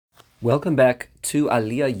Welcome back to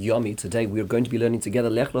Aliyah Yomi. Today we are going to be learning together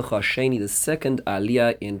Lech Lecha Sheni, the second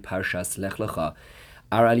Aliyah in Parshas Lech Lecha.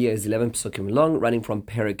 Our Aliyah is 11 psukim long, running from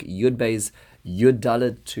Perek Yud Beis Yud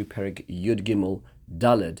Daled to Perek Yud Gimel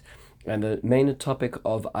Daled. And the main topic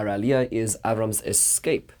of our Aliyah is Avram's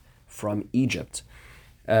escape from Egypt.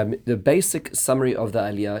 The basic summary of the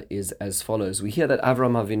Aliyah is as follows. We hear that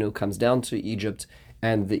Avram Avinu comes down to Egypt,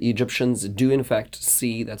 and the Egyptians do in fact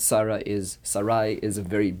see that Sarai is a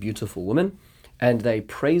very beautiful woman, and they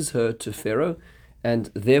praise her to Pharaoh, and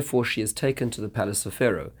therefore she is taken to the palace of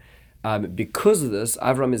Pharaoh. Because of this,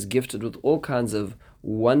 Avram is gifted with all kinds of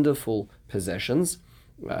wonderful possessions,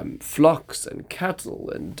 flocks and cattle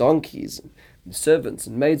and donkeys and servants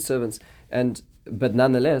and maidservants, but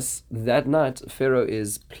nonetheless, that night Pharaoh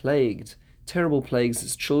is plagued, terrible plagues.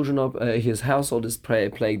 His household is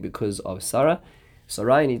plagued because of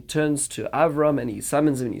Sarai, and he turns to Avram and he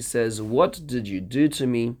summons him and he says, "What did you do to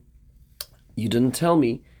me? You didn't tell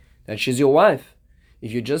me that she's your wife.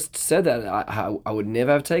 If you just said that, I would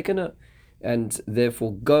never have taken her. And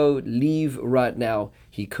therefore leave right now."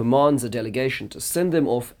 He commands a delegation to send them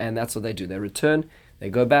off, and that's what they do. They return, they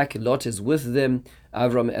go back, Lot is with them.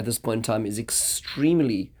 Avram at this point in time is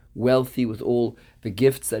extremely wealthy with all the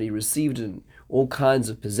gifts that he received and all kinds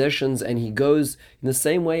of possessions, and he goes in the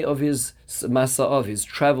same way of his masa, of his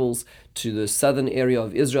travels to the southern area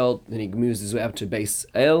of Israel. Then he moves his way up to Beis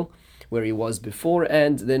El, where he was before,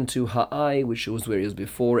 and then to Ha'ai, which was where he was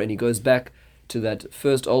before, and he goes back to that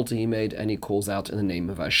first altar he made, and he calls out in the name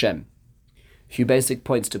of Hashem. A few basic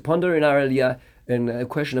points to ponder in our Aliyah, and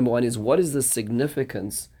question number one is, what is the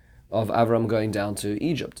significance of Avram going down to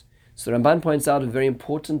Egypt? So the Ramban points out a very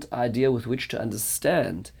important idea with which to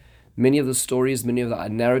understand many of the stories, many of the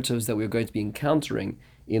narratives that we're going to be encountering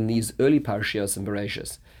in these early parashios and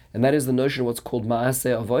bereshis, and that is the notion of what's called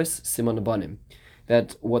ma'aseh avos simon abanim.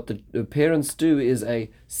 That what the parents do is a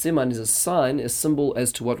siman, is a sign, a symbol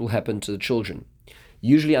as to what will happen to the children.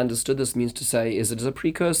 Usually understood, this means to say is it is a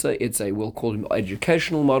precursor, we'll call it an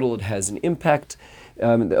educational model, it has an impact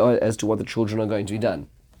as to what the children are going to be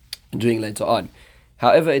doing later on.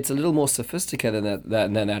 However, it's a little more sophisticated than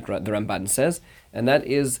that, the Ramban says, and that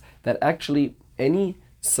is that actually any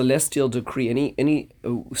celestial decree, any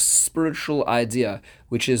spiritual idea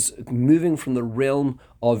which is moving from the realm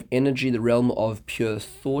of energy, the realm of pure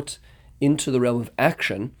thought, into the realm of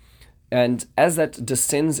action, and as that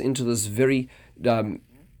descends into this very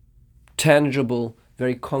tangible,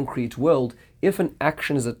 very concrete world, if an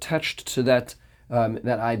action is attached to that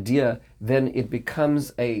idea, then it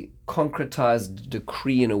becomes a concretized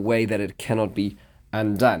decree in a way that it cannot be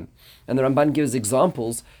undone. And the Ramban gives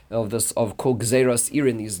examples of this, of kol gzeras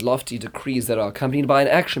irin, these lofty decrees that are accompanied by an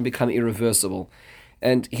action become irreversible.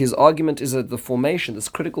 And his argument is that this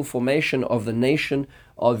critical formation of the nation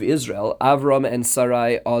of Israel, Avram and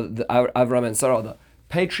Sarai are the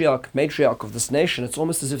matriarch of this nation. It's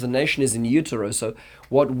almost as if the nation is in utero. So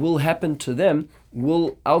what will happen to them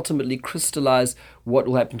will ultimately crystallize what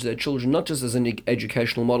will happen to their children, not just as an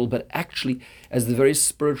educational model, but actually as the very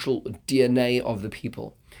spiritual DNA of the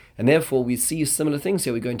people. And therefore we see similar things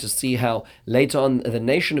here. We're going to see how later on the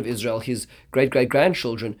nation of Israel, his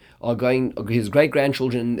great-great-grandchildren and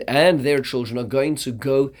their children are going to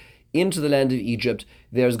go into the land of Egypt.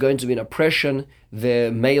 There's going to be an oppression.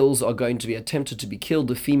 Their males are going to be attempted to be killed.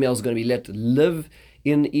 The females are going to be let live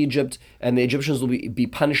in Egypt, and the Egyptians will be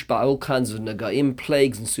punished by all kinds of nagaim,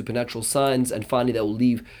 plagues and supernatural signs, and finally they will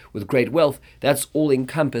leave with great wealth. That's all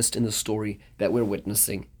encompassed in the story that we're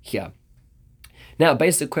witnessing here. Now,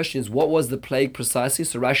 basic question is, what was the plague precisely?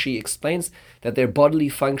 So Rashi explains that their bodily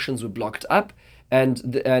functions were blocked up,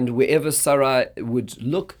 and wherever Sarai would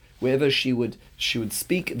look, wherever she would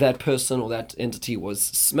speak, that person or that entity was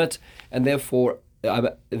smit, and therefore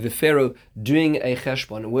the Pharaoh, doing a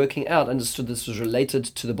cheshbon, working out, understood this was related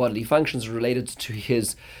to the bodily functions, related to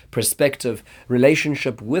his prospective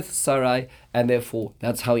relationship with Sarai, and therefore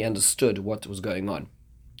that's how he understood what was going on.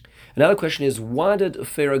 Another question is, why did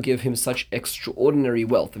Pharaoh give him such extraordinary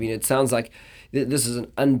wealth? I mean, it sounds like this is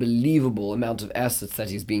an unbelievable amount of assets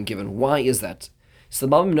that he's being given. Why is that? So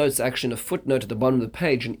the Malbim notes actually in a footnote at the bottom of the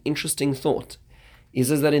page an interesting thought. He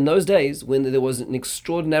says that in those days, when there was an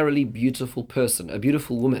extraordinarily beautiful person, a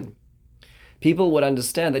beautiful woman, people would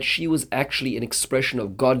understand that she was actually an expression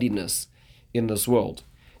of godliness in this world.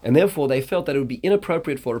 And therefore they felt that it would be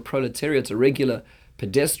inappropriate for a proletariat, a regular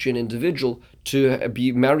pedestrian individual to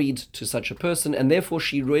be married to such a person, and therefore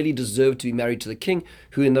she really deserved to be married to the king,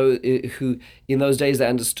 who in those days they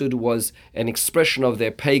understood was an expression of their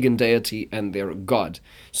pagan deity and their god.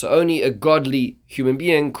 So only a godly human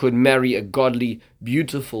being could marry a godly,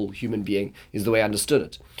 beautiful human being, is the way I understood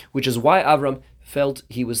it. Which is why Avram felt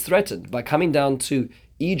he was threatened by coming down to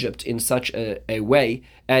Egypt in such a way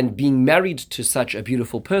and being married to such a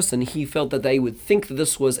beautiful person. He felt that they would think that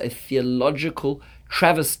this was a theological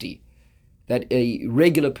travesty, that a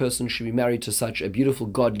regular person should be married to such a beautiful,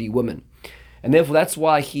 godly woman. And therefore that's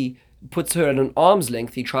why he puts her at an arm's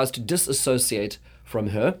length. He tries to disassociate from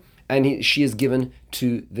her, and she is given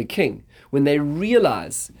to the king. When they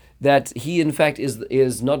realize that he in fact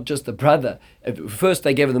is not just the brother. First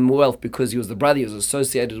they gave him wealth because he was the brother, he was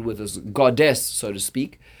associated with this goddess, so to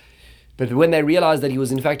speak. But when they realized that he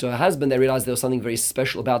was in fact her husband, they realized there was something very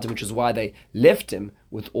special about him, which is why they left him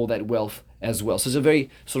with all that wealth as well. So it's a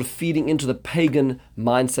very sort of feeding into the pagan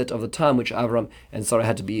mindset of the time, which Avram and Sarah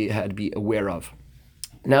had to be aware of.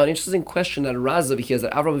 Now, an interesting question that arises over here is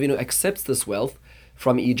that Avram Avinu accepts this wealth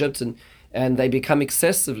from Egypt, and they become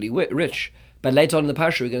excessively rich. But later on in the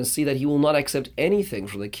parasha, we're going to see that he will not accept anything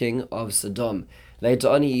from the king of Sodom. Later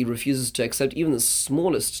on, he refuses to accept even the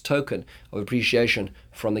smallest token of appreciation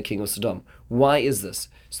from the king of Sodom. Why is this?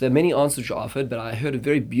 So there are many answers which are offered, but I heard a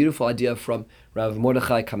very beautiful idea from Rav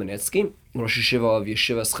Mordechai Kamenetsky, Rosh Yeshiva of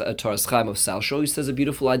Yeshiva Torah Chaim of South Shore, who says a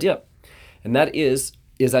beautiful idea. And that is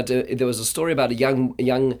that there was a story about a young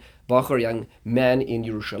Bachar, a young man in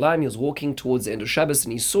Yerushalayim. He was walking towards the end of Shabbos,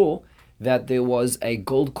 and he saw that there was a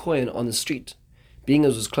gold coin on the street. Being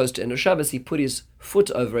as it was close to end of Shabbos, he put his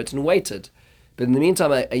foot over it and waited. But in the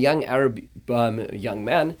meantime, a young Arab young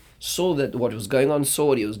man saw that what was going on, saw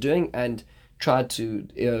what he was doing, and tried to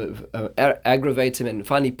aggravate him, and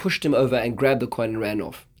finally pushed him over and grabbed the coin and ran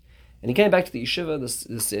off. And he came back to the yeshiva,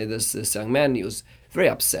 this young man. He was very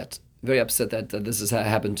upset that this has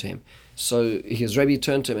happened to him. So his Rebbe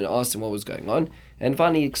turned to him and asked him what was going on, and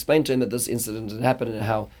finally explained to him that this incident had happened and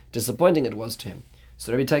how disappointing it was to him.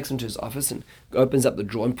 So the Rebbe takes him to his office and opens up the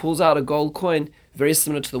drawer and pulls out a gold coin very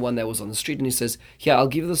similar to the one that was on the street, and he says, "Here, I'll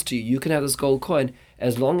give this to you. You can have this gold coin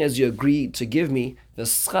as long as you agree to give me the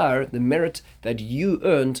schar, the merit that you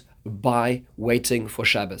earned by waiting for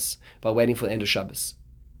Shabbos, by waiting for the end of Shabbos."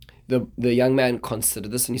 The young man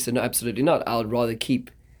considered this and he said, "No, absolutely not. I'll rather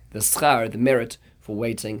keep the schar, the merit, for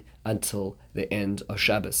waiting until the end of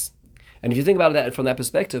Shabbos." And if you think about that from that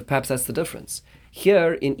perspective, perhaps that's the difference.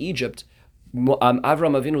 Here in Egypt,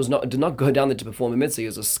 Avram Avinu did not go down there to perform a mitzvah. He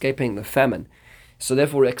was escaping the famine. So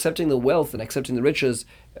therefore, accepting the wealth and accepting the riches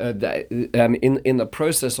in the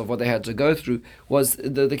process of what they had to go through, was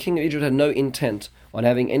the king of Egypt had no intent on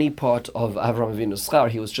having any part of Avram Avinu's schar.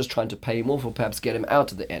 He was just trying to pay him off, or perhaps get him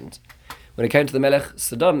out at the end. When it came to the Melech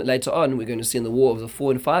Sodom, later on, we're going to see in the war of the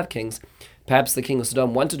 4 and 5 kings, perhaps the king of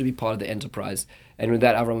Sodom wanted to be part of the enterprise, and with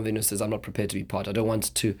that, Avram Avinu says, "I'm not prepared to be part. I don't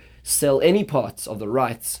want to sell any parts of the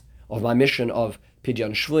rights of my mission of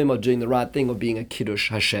Pidyon Shvuim, of doing the right thing, of being a Kiddush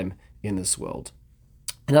Hashem in this world."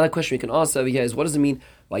 Another question we can ask over here is, what does it mean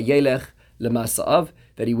by Yelech Lemasa'av,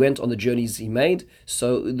 that he went on the journeys he made?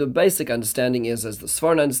 So the basic understanding is, as the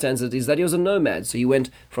Sforno understands it, is that he was a nomad. So he went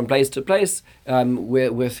from place to place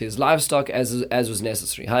with his livestock as was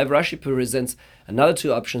necessary. However, Rashi presents another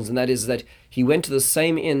 2 options, and that is that he went to the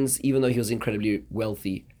same inns even though he was incredibly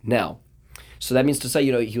wealthy now. So that means to say,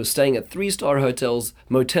 he was staying at 3-star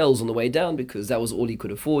motels on the way down because that was all he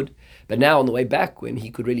could afford. But now on the way back, when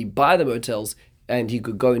he could really buy the motels and he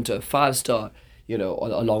could go into a 5-star,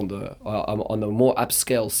 on the more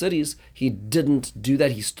upscale cities, he didn't do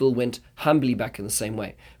that. He still went humbly back in the same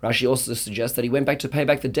way. Rashi also suggests that he went back to pay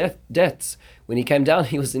back the debts. When he came down,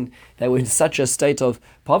 they were in such a state of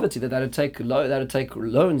poverty that they would take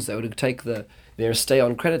loans. They would take their stay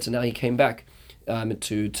on credit, and now he came back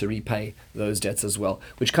to repay those debts as well.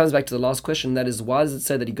 Which comes back to the last question, that is, why does it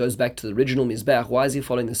say that he goes back to the original Mizbeach? Why is he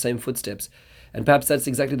following the same footsteps? And perhaps that's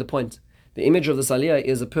exactly the point. The image of this aliyah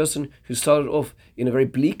is a person who started off in a very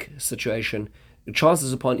bleak situation,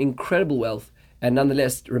 chances upon incredible wealth, and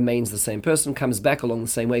nonetheless remains the same person, comes back along the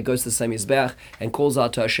same way, goes to the same Mizbeach, and calls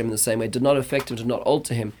out to Hashem in the same way, did not affect him, did not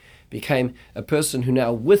alter him, became a person who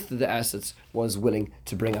now, with the assets, was willing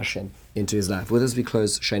to bring Hashem into his life. With this we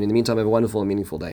close, Shane. In the meantime, have a wonderful and meaningful day.